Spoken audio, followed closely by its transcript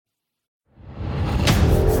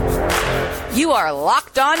You are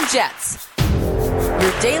Locked On Jets,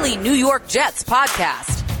 your daily New York Jets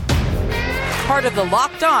podcast. Part of the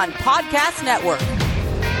Locked On Podcast Network,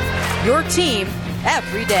 your team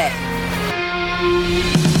every day.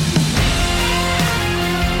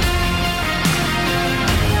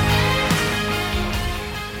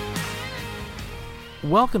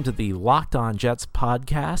 Welcome to the Locked On Jets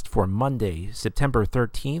podcast for Monday, September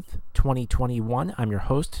 13th, 2021. I'm your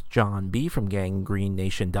host, John B. from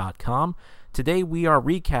GangGreenNation.com. Today we are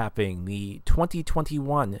recapping the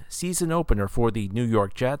 2021 season opener for the New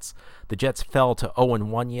York Jets. The Jets fell to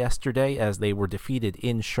 0-1 yesterday as they were defeated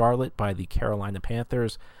in Charlotte by the Carolina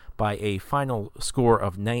Panthers by a final score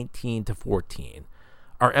of 19-14.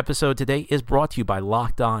 Our episode today is brought to you by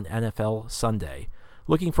Locked On NFL Sunday.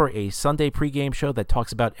 Looking for a Sunday pregame show that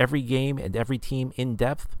talks about every game and every team in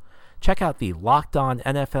depth? Check out the Locked On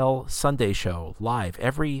NFL Sunday show live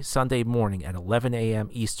every Sunday morning at 11 a.m.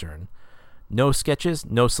 Eastern. No sketches,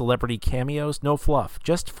 no celebrity cameos, no fluff,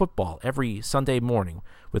 just football every Sunday morning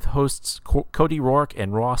with hosts Cody Rourke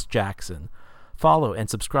and Ross Jackson. Follow and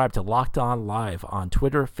subscribe to Locked On Live on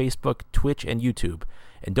Twitter, Facebook, Twitch, and YouTube.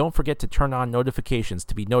 And don't forget to turn on notifications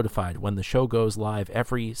to be notified when the show goes live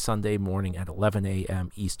every Sunday morning at 11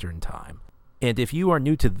 a.m. Eastern Time. And if you are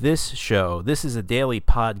new to this show, this is a daily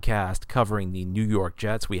podcast covering the New York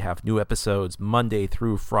Jets. We have new episodes Monday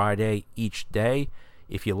through Friday each day.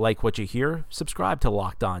 If you like what you hear, subscribe to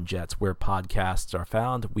Locked On Jets where podcasts are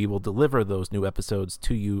found. We will deliver those new episodes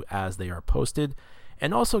to you as they are posted.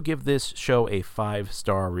 And also give this show a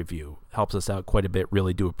 5-star review. Helps us out quite a bit.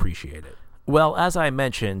 Really do appreciate it. Well, as I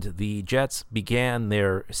mentioned, the Jets began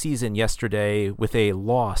their season yesterday with a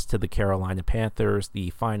loss to the Carolina Panthers. The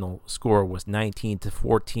final score was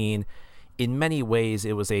 19-14. In many ways,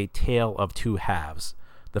 it was a tale of two halves.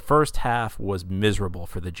 The first half was miserable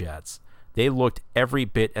for the Jets. They looked every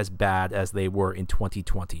bit as bad as they were in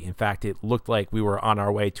 2020. In fact, it looked like we were on our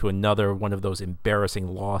way to another one of those embarrassing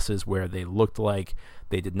losses where they looked like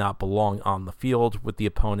they did not belong on the field with the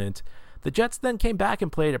opponent. The Jets then came back and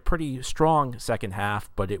played a pretty strong second half,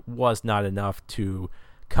 but it was not enough to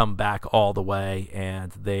come back all the way,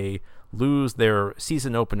 and they lose their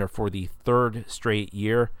season opener for the third straight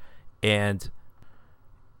year, and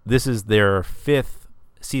this is their fifth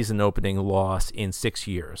season opening loss in 6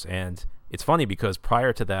 years. And it's funny because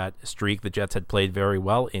prior to that streak, the Jets had played very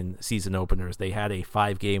well in season openers. They had a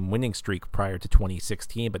 5-game winning streak prior to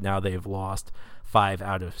 2016, but now they've lost 5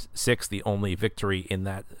 out of 6. The only victory in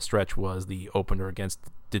that stretch was the opener against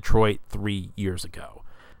Detroit 3 years ago.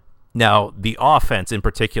 Now, the offense in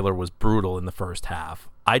particular was brutal in the first half.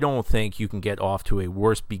 I don't think you can get off to a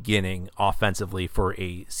worse beginning offensively for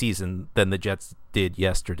a season than the Jets did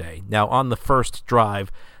yesterday. Now, on the first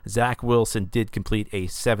drive, Zach Wilson did complete a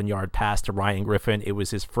 7-yard pass to Ryan Griffin. It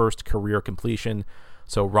was his first career completion,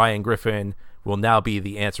 so Ryan Griffin will now be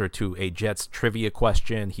the answer to a Jets trivia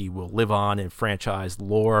question. He will live on in franchise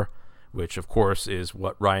lore, which, of course, is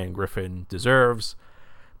what Ryan Griffin deserves.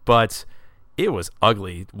 But it was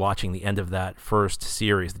ugly watching the end of that first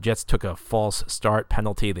series. The Jets took a false start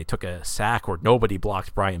penalty. They took a sack where nobody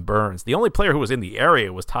blocked Brian Burns. The only player who was in the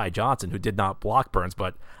area was Ty Johnson, who did not block Burns,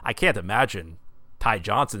 but I can't imagine Ty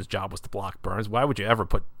Johnson's job was to block Burns. Why would you ever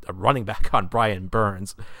put a running back on Brian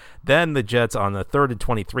Burns? Then the Jets on the 3rd and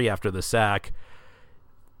 23 after the sack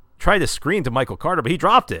tried to screen to Michael Carter, but he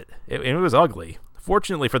dropped it. It was ugly.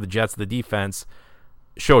 Fortunately for the Jets, the defense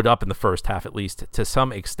showed up in the first half, at least to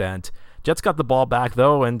some extent. Jets got the ball back,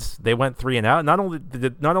 though, and they went 3 and out. Not only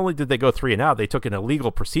did they go 3 and out, they took an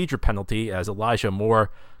illegal procedure penalty as Elijah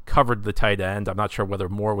Moore covered the tight end. I'm not sure whether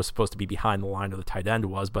Moore was supposed to be behind the line or the tight end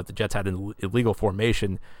was, but the Jets had an illegal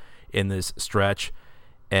formation in this stretch.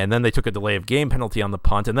 And then they took a delay of game penalty on the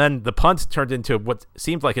punt. And then the punt turned into what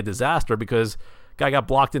seemed like a disaster because guy got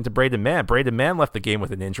blocked into Braden Mann. Braden Mann left the game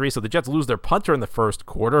with an injury, so the Jets lose their punter in the first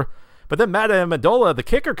quarter. But then Matt Amendola, the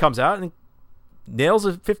kicker, comes out and nails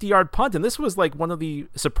a 50-yard punt, and this was like one of the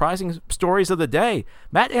surprising stories of the day.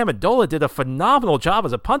 Matt Amendola did a phenomenal job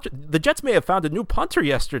as a punter. The Jets may have found a new punter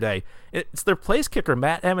yesterday. It's their place kicker,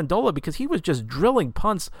 Matt Amendola, because he was just drilling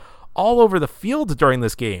punts all over the field during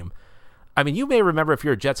this game. I mean, you may remember, if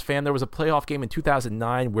you're a Jets fan, there was a playoff game in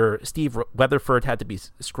 2009 where Steve Weatherford had to be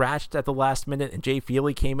scratched at the last minute, and Jay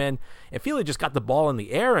Feely came in, and Feely just got the ball in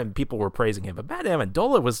the air, and people were praising him. But Matt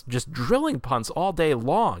Amendola was just drilling punts all day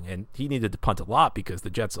long, and he needed to punt a lot because the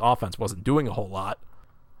Jets' offense wasn't doing a whole lot.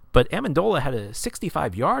 But Amendola had a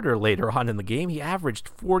 65-yarder later on in the game. He averaged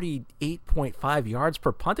 48.5 yards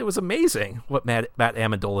per punt. It was amazing what Matt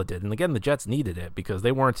Amendola did. And again, the Jets needed it because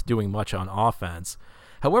they weren't doing much on offense.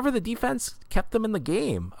 However, the defense kept them in the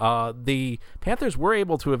game. The Panthers were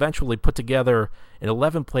able to eventually put together an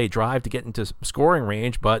 11-play drive to get into scoring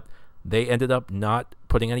range, but they ended up not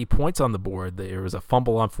putting any points on the board. There was a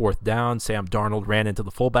fumble on fourth down. Sam Darnold ran into the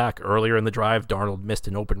fullback earlier in the drive. Darnold missed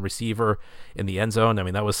an open receiver in the end zone. I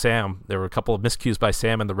mean, that was Sam. There were a couple of miscues by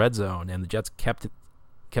Sam in the red zone, and the Jets kept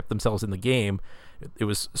themselves in the game. It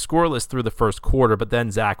was scoreless through the first quarter, but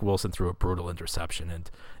then Zach Wilson threw a brutal interception, and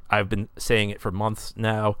I've been saying it for months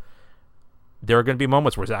now. There are going to be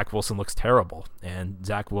moments where Zach Wilson looks terrible, and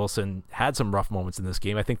Zach Wilson had some rough moments in this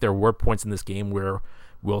game. I think there were points in this game where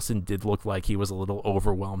Wilson did look like he was a little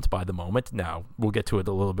overwhelmed by the moment. Now, we'll get to it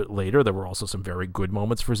a little bit later. There were also some very good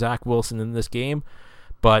moments for Zach Wilson in this game,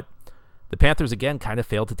 but the Panthers, again, kind of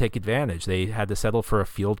failed to take advantage. They had to settle for a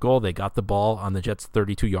field goal. They got the ball on the Jets'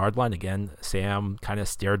 32-yard line. Again, Sam kind of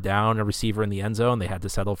stared down a receiver in the end zone. They had to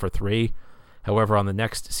settle for 3. However, on the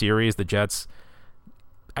next series, the Jets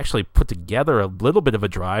actually put together a little bit of a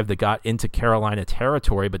drive that got into Carolina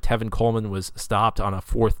territory, but Tevin Coleman was stopped on a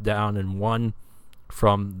 4th down and 1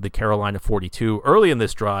 from the Carolina 42. Early in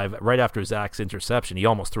this drive, right after Zach's interception, he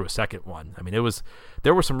almost threw a second one. I mean,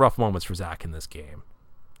 there were some rough moments for Zach in this game.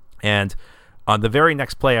 And on the very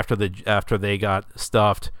next play after they got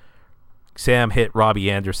stuffed, Sam hit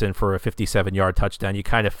Robbie Anderson for a 57-yard touchdown. You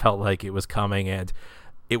kind of felt like it was coming, and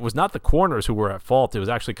it was not the corners who were at fault. It was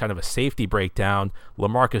actually kind of a safety breakdown.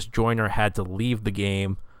 LaMarcus Joyner had to leave the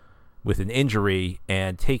game with an injury,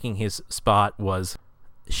 and taking his spot was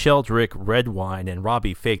Sheldrick Redwine, and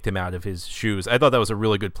Robbie faked him out of his shoes. I thought that was a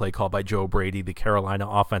really good play call by Joe Brady, the Carolina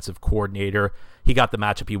offensive coordinator. He got the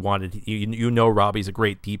matchup he wanted. You know Robbie's a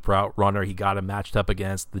great deep route runner. He got him matched up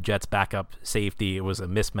against the Jets' backup safety. It was a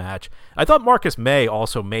mismatch. I thought Marcus May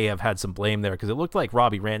also may have had some blame there because it looked like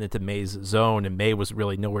Robbie ran into May's zone, and May was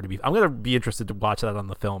really nowhere to be. I'm going to be interested to watch that on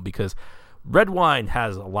the film because Redwine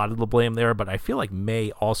has a lot of the blame there, but I feel like May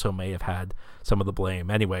also may have had some of the blame.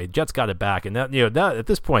 Anyway, Jets got it back, and that at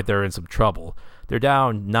this point they're in some trouble. They're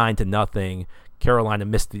down 9-0. Carolina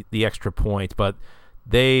missed the extra point, but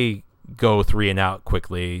they go 3-and-out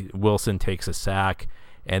quickly. Wilson takes a sack,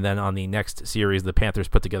 and then on the next series, the Panthers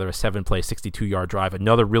put together a 7-play, 62-yard drive.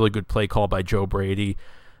 Another really good play call by Joe Brady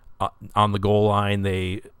on the goal line.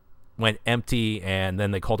 They went empty, and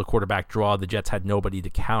then they called a quarterback draw. The Jets had nobody to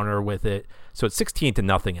counter with it. So it's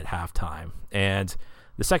 16-0 at halftime. And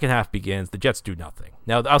the second half begins. The Jets do nothing.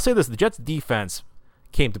 Now, I'll say this. The Jets' defense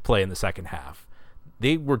came to play in the second half.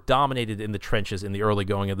 They were dominated in the trenches in the early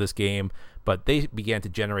going of this game, but they began to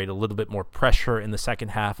generate a little bit more pressure in the second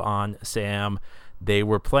half on Sam. They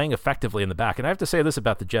were playing effectively in the back. And I have to say this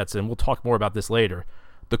about the Jets, and we'll talk more about this later.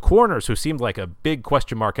 The corners, who seemed like a big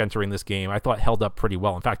question mark entering this game, I thought held up pretty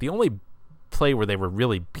well. In fact, the only play where they were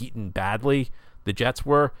really beaten badly, the Jets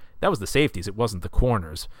were, that was the safeties. It wasn't the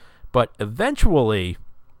corners. But eventually,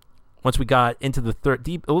 once we got into the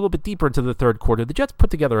a little bit deeper into the third quarter, the Jets put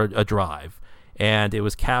together a drive, and it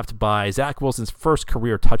was capped by Zach Wilson's first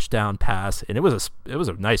career touchdown pass, and it was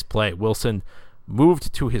a nice play. Wilson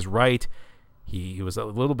moved to his right. He was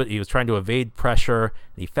trying to evade pressure,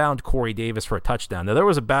 and he found Corey Davis for a touchdown. Now, there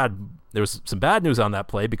was some bad news on that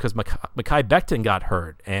play because Mekhi Becton got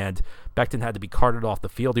hurt, and Becton had to be carted off the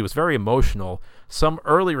field. He was very emotional. Some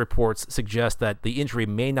early reports suggest that the injury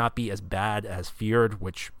may not be as bad as feared,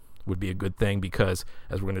 which would be a good thing because,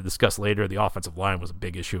 as we're going to discuss later, the offensive line was a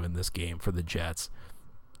big issue in this game for the Jets.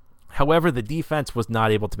 However, the defense was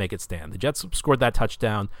not able to make it stand. The Jets scored that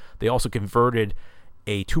touchdown. They also converted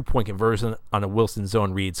a 2-point conversion on a Wilson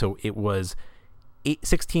zone read, so it was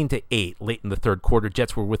 16-8 late in the third quarter.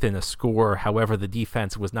 Jets were within a score. However, the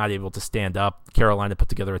defense was not able to stand up. Carolina put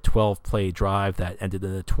together a 12-play drive that ended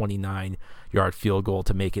in a 29-yard field goal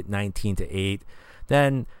to make it 19-8.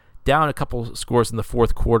 Then, down a couple scores in the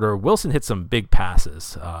fourth quarter, Wilson hit some big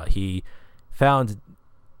passes. He found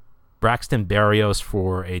Braxton Berrios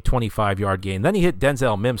for a 25-yard gain. Then he hit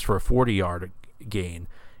Denzel Mims for a 40-yard gain.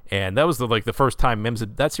 And that was the first time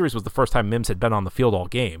that series was the first time Mims had been on the field all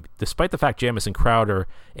game. Despite the fact Jamison Crowder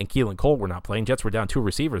and Keelan Cole were not playing, Jets were down 2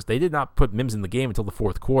 receivers. They did not put Mims in the game until the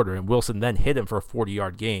fourth quarter, and Wilson then hit him for a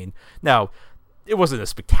 40-yard gain. Now, it wasn't a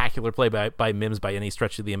spectacular play by Mims by any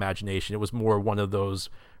stretch of the imagination. It was more one of those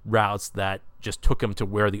routes that just took him to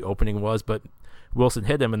where the opening was, but Wilson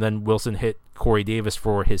hit him, and then Wilson hit Corey Davis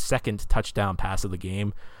for his second touchdown pass of the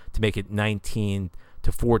game to make it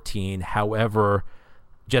 19-14. However,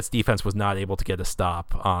 Jets defense was not able to get a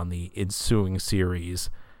stop on the ensuing series,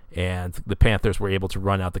 and the Panthers were able to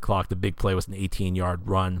run out the clock. The big play was an 18-yard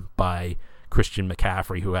run by Christian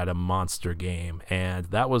McCaffrey, who had a monster game, and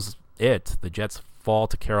that was it. The Jets fall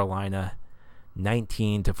to Carolina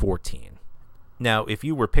 19-14. Now, if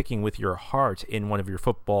you were picking with your heart in one of your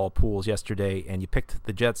football pools yesterday and you picked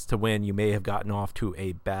the Jets to win, you may have gotten off to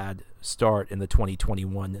a bad start in the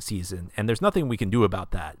 2021 season. And there's nothing we can do about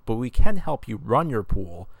that, but we can help you run your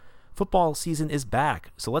pool. Football season is back,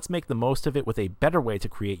 so let's make the most of it with a better way to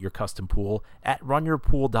create your custom pool at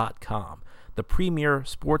runyourpool.com, the premier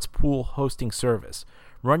sports pool hosting service.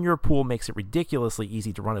 Run Your Pool makes it ridiculously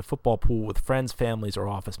easy to run a football pool with friends, families, or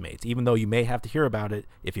office mates, even though you may have to hear about it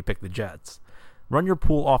if you pick the Jets. Run Your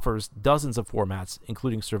Pool offers dozens of formats,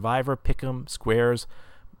 including Survivor, Pick'em, Squares,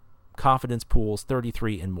 Confidence Pools,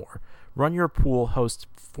 33, and more. Run Your Pool hosts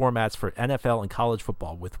formats for NFL and college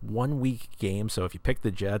football with 1 week games, so if you pick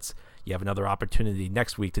the Jets, you have another opportunity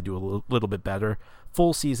next week to do a little bit better.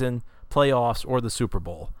 Full season, playoffs, or the Super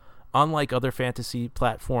Bowl. Unlike other fantasy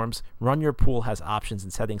platforms, Run Your Pool has options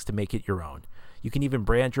and settings to make it your own. You can even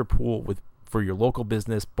brand your pool for your local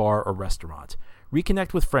business, bar, or restaurant.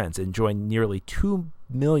 Reconnect with friends and join nearly 2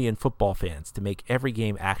 million football fans to make every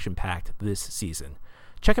game action-packed this season.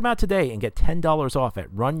 Check them out today and get $10 off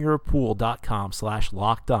at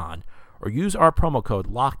runyourpool.com/lockedon or use our promo code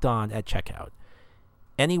LOCKEDON at checkout.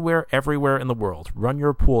 Anywhere, everywhere in the world, Run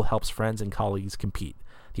Your Pool helps friends and colleagues compete.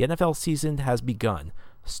 The NFL season has begun.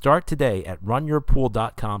 Start today at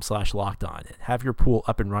runyourpool.com/lockedon and have your pool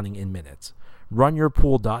up and running in minutes.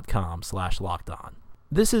 runyourpool.com/lockedon.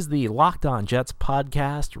 This is the Locked On Jets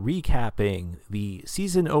podcast recapping the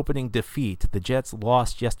season opening defeat. The Jets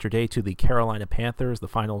lost yesterday to the Carolina Panthers. The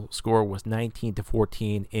final score was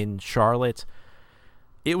 19-14 in Charlotte.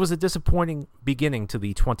 It was a disappointing beginning to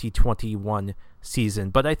the 2021 season,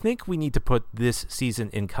 but I think we need to put this season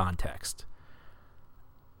in context.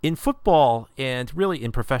 In football and really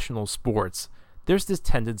in professional sports, there's this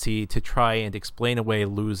tendency to try and explain away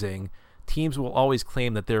losing. Teams will always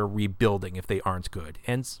claim that they're rebuilding if they aren't good,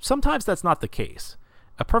 and sometimes that's not the case.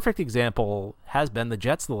 A perfect example has been the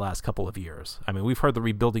Jets the last couple of years. I mean, we've heard the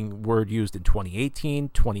rebuilding word used in 2018,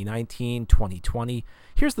 2019, 2020.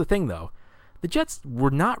 Here's the thing, though. The Jets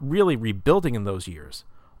were not really rebuilding in those years.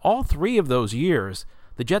 All 3 of those years,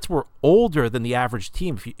 the Jets were older than the average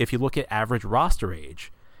team if you look at average roster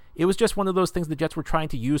age. It was just one of those things the Jets were trying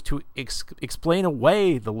to use to explain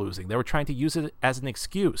away the losing. They were trying to use it as an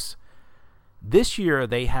excuse. This year,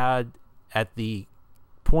 they had, at the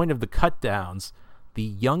point of the cutdowns, the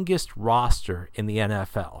youngest roster in the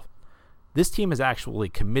NFL. This team is actually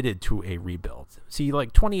committed to a rebuild. See,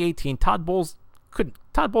 like 2018, Todd Bowles could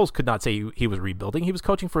not say he was rebuilding. He was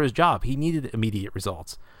coaching for his job. He needed immediate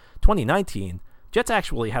results. 2019, Jets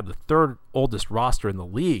actually had the 3rd oldest roster in the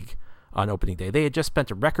league on opening day. They had just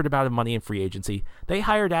spent a record amount of money in free agency. They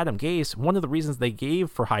hired Adam Gase. One of the reasons they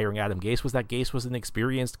gave for hiring Adam Gase was that Gase was an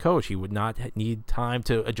experienced coach. He would not need time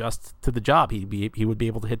to adjust to the job. He would be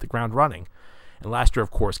able to hit the ground running. And last year,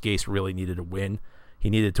 of course, Gase really needed a win. He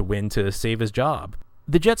needed to win to save his job.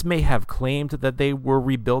 The Jets may have claimed that they were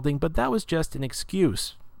rebuilding, but that was just an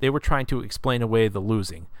excuse. They were trying to explain away the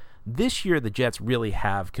losing. This year, the Jets really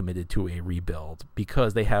have committed to a rebuild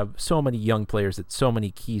because they have so many young players at so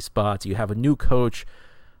many key spots. You have a new coach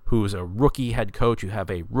who's a rookie head coach. You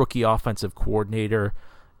have a rookie offensive coordinator.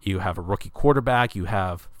 You have a rookie quarterback. You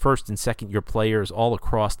have first and second year players all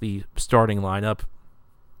across the starting lineup.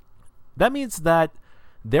 That means that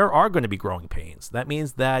there are going to be growing pains. That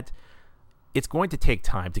means that it's going to take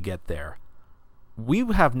time to get there. We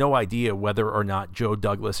have no idea whether or not Joe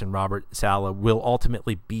Douglas and Robert Saleh will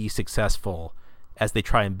ultimately be successful as they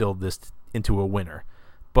try and build this into a winner.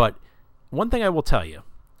 But one thing I will tell you,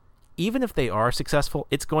 even if they are successful,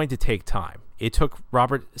 it's going to take time. It took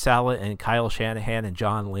Robert Saleh and Kyle Shanahan and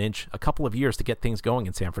John Lynch a couple of years to get things going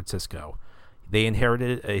in San Francisco. They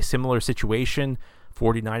inherited a similar situation.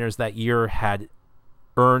 49ers that year had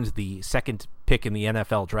earned the 2nd pick in the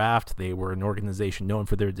NFL draft. They were an organization known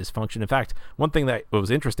for their dysfunction. In fact, one thing that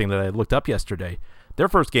was interesting that I looked up yesterday, their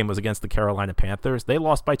first game was against the Carolina Panthers. They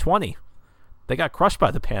lost by 20. They got crushed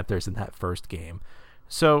by the Panthers in that first game.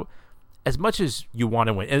 So as much as you want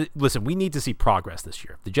to win, and listen, we need to see progress this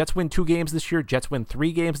year. The Jets win 2 games this year. Jets win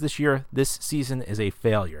 3 games this year. This season is a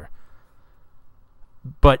failure.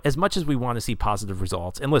 But as much as we want to see positive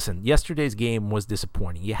results, and listen, yesterday's game was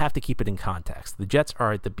disappointing. You have to keep it in context. The Jets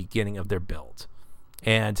are at the beginning of their build.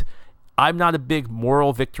 And I'm not a big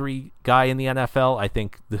moral victory guy in the NFL. I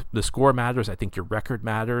think the score matters. I think your record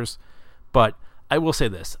matters. But I will say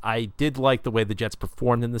this. I did like the way the Jets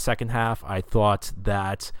performed in the second half. I thought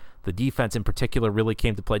that the defense in particular really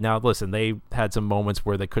came to play. Now, listen, they had some moments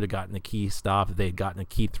where they could have gotten a key stop. If they had gotten a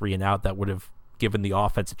key 3 and out, that would have given the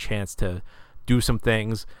offense a chance to do some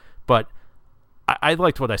things, but I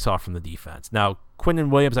liked what I saw from the defense. Now,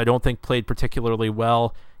 Quinnen Williams, I don't think played particularly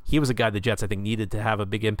well. he was a guy the Jets, I think, needed to have a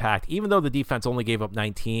big impact. Even though the defense only gave up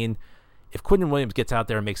 19, if Quinnen Williams gets out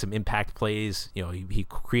there and makes some impact plays, he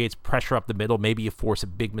creates pressure up the middle. Maybe you force a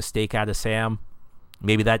big mistake out of Sam.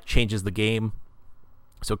 Maybe that changes the game.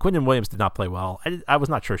 So Quinnen Williams did not play well. I was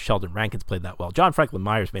not sure Sheldon Rankins played that well. John Franklin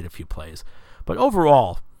Myers made a few plays. But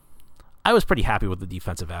overall, I was pretty happy with the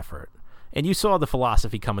defensive effort. And you saw the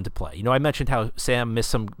philosophy come into play. I mentioned how Sam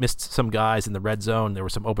missed some guys in the red zone. There were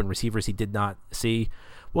some open receivers he did not see.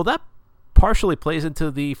 Well, that partially plays into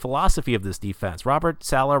the philosophy of this defense. Robert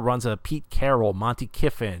Saleh runs a Pete Carroll, Monty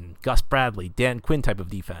Kiffin, Gus Bradley, Dan Quinn type of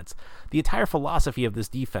defense. The entire philosophy of this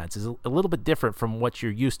defense is a little bit different from what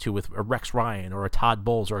you're used to with a Rex Ryan or a Todd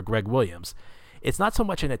Bowles or a Greg Williams. It's not so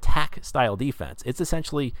much an attack-style defense. It's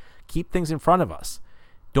essentially keep things in front of us.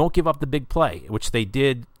 Don't give up the big play, which they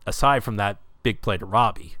did aside from that big play to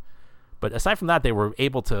Robbie. But aside from that, they were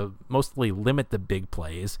able to mostly limit the big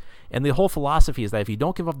plays. And the whole philosophy is that if you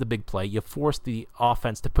don't give up the big play, you force the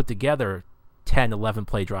offense to put together 10, 11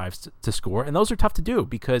 play drives to score. And those are tough to do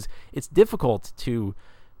because it's difficult to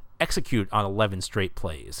execute on 11 straight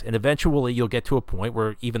plays. And eventually you'll get to a point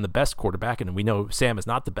where even the best quarterback, and we know Sam is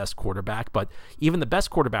not the best quarterback, but even the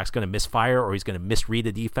best quarterback's going to misfire or he's going to misread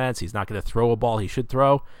a defense. He's not going to throw a ball he should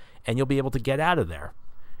throw, and you'll be able to get out of there.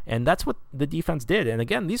 And that's what the defense did. And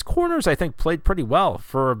again, these corners, I think, played pretty well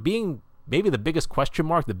for being maybe the biggest question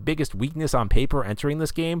mark, the biggest weakness on paper entering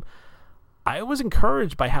this game. I was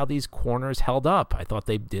encouraged by how these corners held up. I thought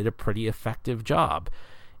they did a pretty effective job.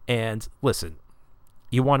 And listen,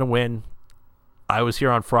 you want to win. I was here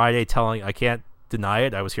on Friday I can't deny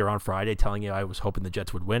it. I was here on Friday telling you I was hoping the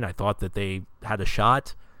Jets would win. I thought that they had a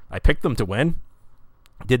shot. I picked them to win.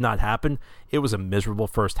 Did not happen. It was a miserable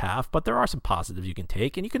first half, but there are some positives you can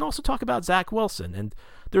take. And you can also talk about Zach Wilson. And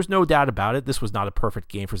there's no doubt about it. This was not a perfect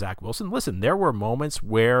game for Zach Wilson. Listen, there were moments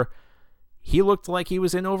where he looked like he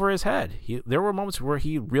was in over his head. There were moments where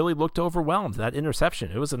he really looked overwhelmed. That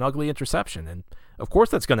interception, it was an ugly interception. And of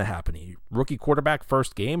course that's going to happen. Rookie quarterback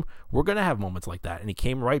first game, we're going to have moments like that. And he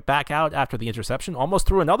came right back out after the interception, almost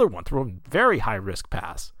threw another one, threw a very high-risk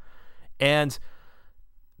pass. And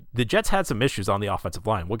the Jets had some issues on the offensive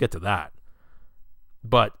line. We'll get to that.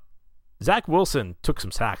 But Zach Wilson took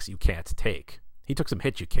some sacks you can't take. He took some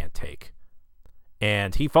hits you can't take.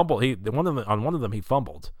 And he fumbled. On one of them, he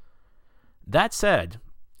fumbled. That said,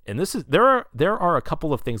 and there are a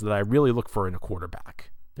couple of things that I really look for in a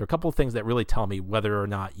quarterback. There are a couple of things that really tell me whether or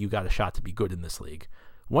not you got a shot to be good in this league.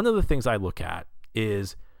 One of the things I look at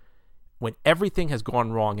is when everything has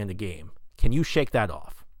gone wrong in a game, can you shake that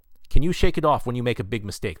off? Can you shake it off when you make a big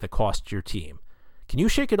mistake that costs your team? Can you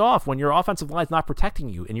shake it off when your offensive line is not protecting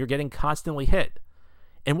you and you're getting constantly hit?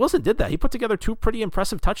 And Wilson did that. He put together 2 pretty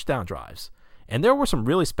impressive touchdown drives. And there were some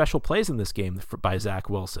really special plays in this game by Zach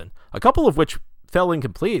Wilson, a couple of which fell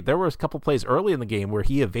incomplete. There were a couple plays early in the game where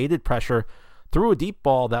he evaded pressure, threw a deep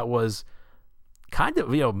ball that was kind of,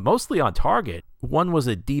 mostly on target. One was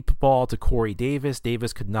a deep ball to Corey Davis.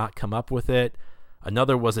 Davis could not come up with it.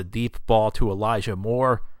 Another was a deep ball to Elijah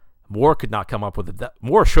Moore. Moore could not come up with it.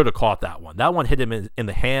 Moore should have caught that one. That one hit him in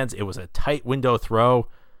the hands. It was a tight window throw.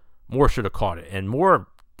 Moore should have caught it. And Moore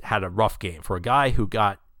had a rough game. For a guy who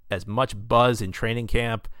got as much buzz in training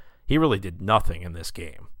camp, he really did nothing in this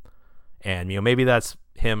game. And maybe that's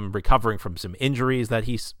him recovering from some injuries that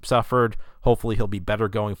he suffered. Hopefully he'll be better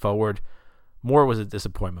going forward. Moore was a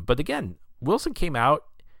disappointment. But again, Wilson came out,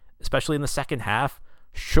 especially in the second half,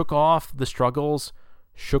 shook off the struggles,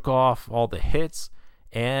 shook off all the hits,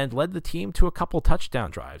 and led the team to a couple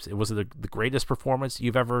touchdown drives. It was the greatest performance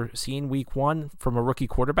you've ever seen week 1 from a rookie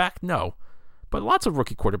quarterback? No. But lots of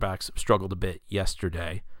rookie quarterbacks struggled a bit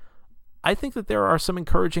yesterday. I think that there are some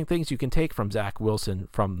encouraging things you can take from Zach Wilson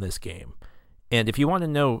from this game. And if you want to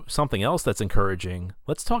know something else that's encouraging,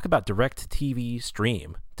 let's talk about DirecTV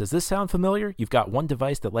Stream. Does this sound familiar? You've got one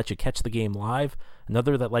device that lets you catch the game live,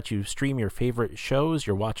 another that lets you stream your favorite shows,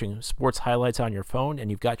 you're watching sports highlights on your phone, and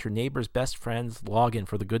you've got your neighbor's best friend's login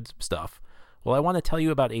for the good stuff. Well, I want to tell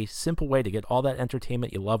you about a simple way to get all that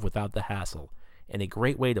entertainment you love without the hassle, and a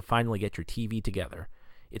great way to finally get your TV together.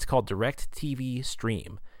 It's called DirecTV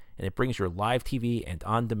Stream, and it brings your live TV and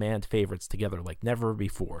on-demand favorites together like never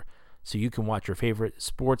before, so you can watch your favorite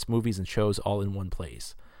sports, movies, and shows all in one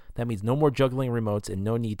place. That means no more juggling remotes and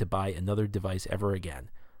no need to buy another device ever again.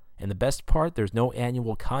 And the best part, there's no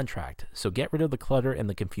annual contract, so get rid of the clutter and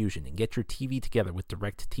the confusion and get your TV together with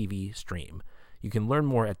DirecTV Stream. You can learn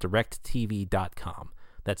more at directtv.com.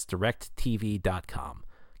 That's directtv.com.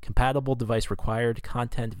 Compatible device required.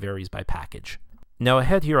 Content varies by package. Now,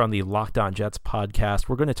 ahead here on the Locked On Jets podcast,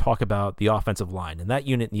 we're going to talk about the offensive line, and that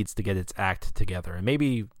unit needs to get its act together. And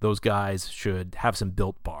maybe those guys should have some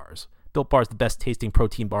Built Bars. Built Bar is the best tasting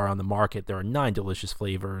protein bar on the market. There are 9 delicious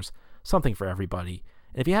flavors, something for everybody.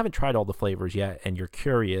 And if you haven't tried all the flavors yet and you're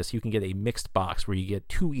curious, you can get a mixed box where you get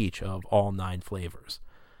 2 each of all 9 flavors.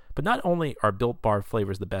 But not only are Built Bar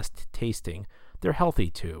flavors the best tasting, they're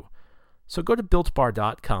healthy too. So go to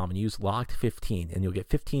BuiltBar.com and use LOCKED15 and you'll get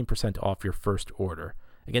 15% off your first order.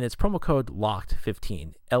 Again, it's promo code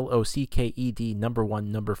LOCKED15,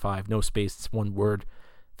 LOCKED 5, no space, it's one word,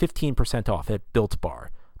 15% off at Built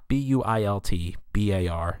Bar,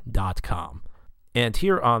 BUILTBAR.com. And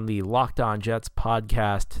here on the Locked On Jets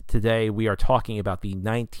podcast today, we are talking about the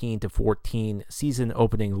 19-14 season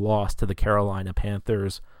opening loss to the Carolina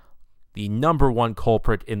Panthers. The number one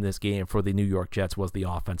culprit in this game for the New York Jets was the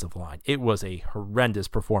offensive line. It was a horrendous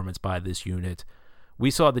performance by this unit.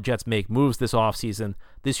 We saw the Jets make moves this offseason.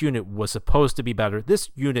 This unit was supposed to be better. This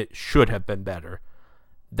unit should have been better.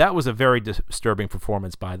 That was a very disturbing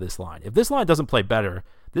performance by this line. If this line doesn't play better,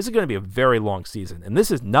 this is going to be a very long season, and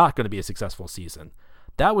this is not going to be a successful season.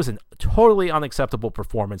 That was a totally unacceptable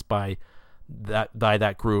performance by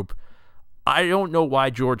that group. I don't know why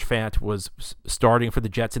George Fant was starting for the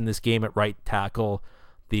Jets in this game at right tackle.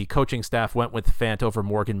 The coaching staff went with Fant over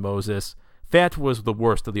Morgan Moses. Fant was the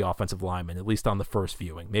worst of the offensive linemen, at least on the first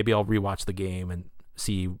viewing. Maybe I'll rewatch the game and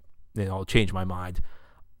see, I'll change my mind.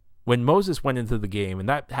 When Moses went into the game, and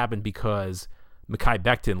that happened because Mekhi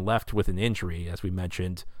Becton left with an injury, as we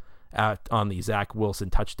mentioned, on the Zach Wilson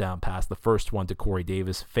touchdown pass, the first one to Corey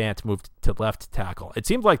Davis, Fant moved to left tackle. It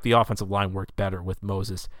seemed like the offensive line worked better with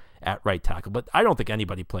Moses at right tackle, but I don't think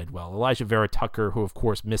anybody played well. Elijah Vera Tucker, who of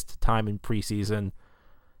course missed time in preseason,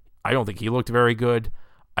 I don't think he looked very good.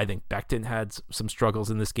 I think Becton had some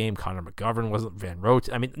struggles in this game. Connor McGovern wasn't. Van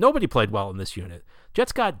Rote. I mean, nobody played well in this unit.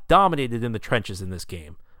 Jets got dominated in the trenches in this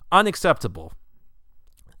game. Unacceptable.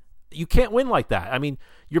 You can't win like that. I mean,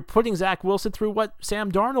 you're putting Zach Wilson through what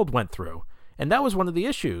Sam Darnold went through, and that was one of the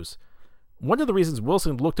issues. One of the reasons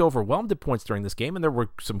Wilson looked overwhelmed at points during this game, and there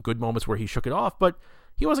were some good moments where he shook it off, but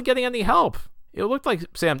he wasn't getting any help. It looked like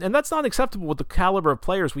Sam, and that's not acceptable with the caliber of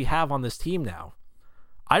players we have on this team now.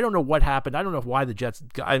 I don't know what happened. I don't know why the Jets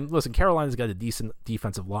listen, Carolina's got a decent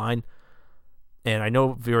defensive line, and I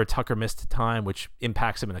know Vera Tucker missed time, which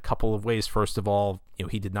impacts him in a couple of ways. First of all,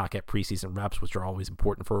 he did not get preseason reps, which are always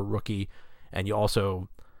important for a rookie, and you also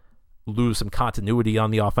lose some continuity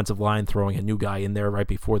on the offensive line, throwing a new guy in there right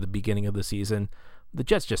before the beginning of the season. The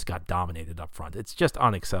Jets just got dominated up front. It's just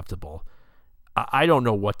unacceptable. I don't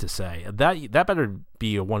know what to say. That better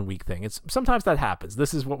be a 1 week thing. Sometimes that happens.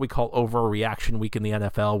 This is what we call overreaction week in the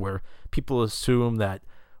NFL, where people assume that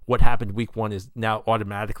what happened week 1 is now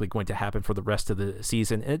automatically going to happen for the rest of the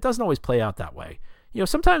season, and it doesn't always play out that way.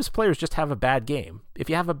 Sometimes players just have a bad game. If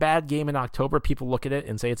you have a bad game in October, people look at it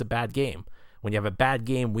and say it's a bad game. When you have a bad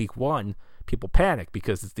game week 1, people panic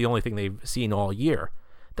because it's the only thing they've seen all year.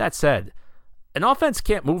 That said, an offense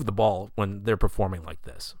can't move the ball when they're performing like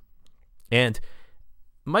this. And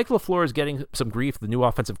Mike LaFleur is getting some grief, the new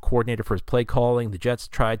offensive coordinator, for his play calling. The Jets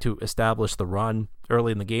tried to establish the run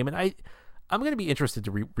early in the game, and I'm going to be interested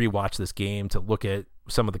to rewatch this game to look at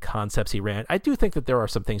some of the concepts he ran. I do think that there are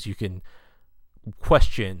some things you can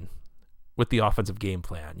question with the offensive game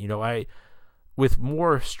plan. With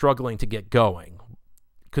Moore struggling to get going,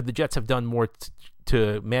 could the Jets have done more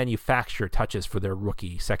to manufacture touches for their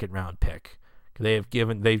rookie second-round pick?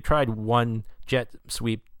 They've tried one jet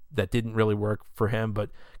sweep that didn't really work for him, but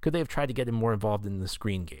could they have tried to get him more involved in the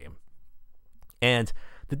screen game? And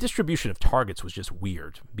the distribution of targets was just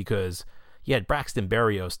weird because you had Braxton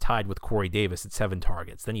Berrios tied with Corey Davis at 7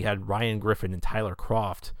 targets. Then you had Ryan Griffin and Tyler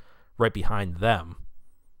Kroft right behind them.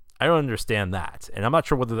 I don't understand that. And I'm not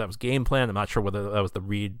sure whether that was game plan. I'm not sure whether that was the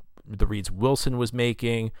reads Wilson was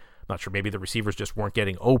making. I'm not sure, maybe the receivers just weren't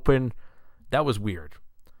getting open. That was weird.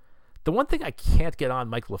 The one thing I can't get on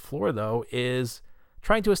Mike LaFleur, though, is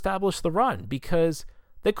trying to establish the run because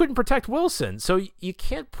they couldn't protect Wilson. So you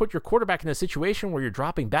can't put your quarterback in a situation where you're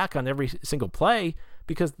dropping back on every single play,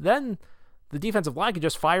 because then the defensive line can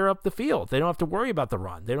just fire up the field. They don't have to worry about the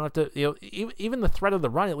run. They don't have to, even the threat of the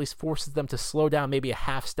run at least forces them to slow down maybe a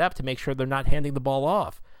half step to make sure they're not handing the ball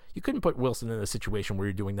off. You couldn't put Wilson in a situation where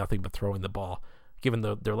you're doing nothing but throwing the ball, given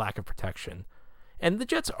their lack of protection. And the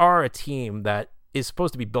Jets are a team that is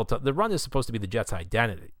supposed to be built up. The run is supposed to be the Jets'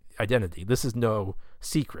 identity. This is no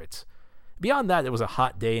secret. Beyond that, it was a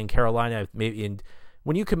hot day in Carolina. And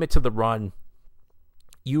when you commit to the run,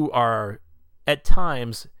 you are at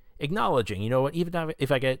times acknowledging, even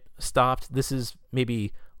if I get stopped, this is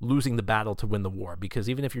maybe losing the battle to win the war, because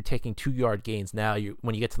even if you're taking 2-yard gains now,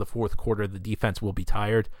 when you get to the fourth quarter, the defense will be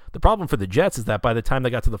tired. The problem for the Jets is that by the time they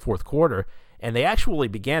got to the fourth quarter, and they actually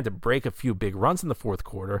began to break a few big runs in the fourth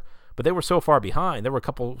quarter, but they were so far behind, there were a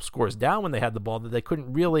couple scores down when they had the ball, that they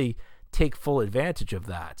couldn't really take full advantage of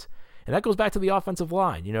that. And that goes back to the offensive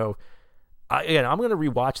line. I'm going to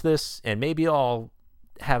rewatch this, and maybe I'll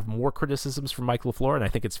have more criticisms from Mike LaFleur, and I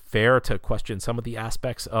think it's fair to question some of the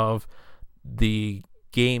aspects of the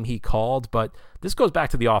game he called, but this goes back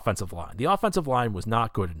to the offensive line. The offensive line was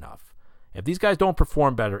not good enough. If these guys don't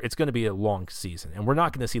perform better, it's going to be a long season, and we're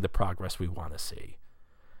not going to see the progress we want to see.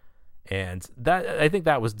 And I think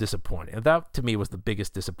that was disappointing. That, to me, was the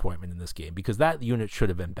biggest disappointment in this game, because that unit should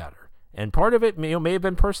have been better. And part of it may have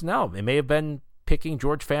been personnel. It may have been picking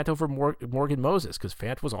George Fant over Morgan Moses, because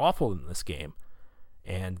Fant was awful in this game.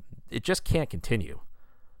 And it just can't continue.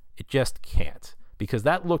 It just can't. Because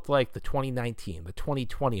that looked like the 2019, the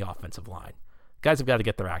 2020 offensive line. Guys have got to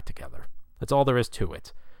get their act together. That's all there is to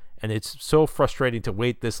it. And it's so frustrating to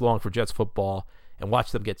wait this long for Jets football and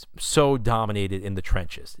watch them get so dominated in the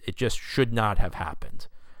trenches. It just should not have happened.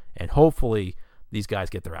 And hopefully these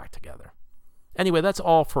guys get their act together. Anyway, that's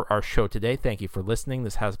all for our show today. Thank you for listening.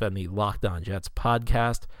 This has been the Locked On Jets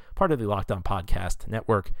podcast, part of the Locked On Podcast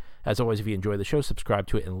Network. As always, if you enjoy the show, subscribe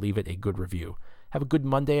to it and leave it a good review. Have a good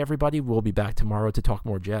Monday, everybody. We'll be back tomorrow to talk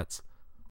more Jets.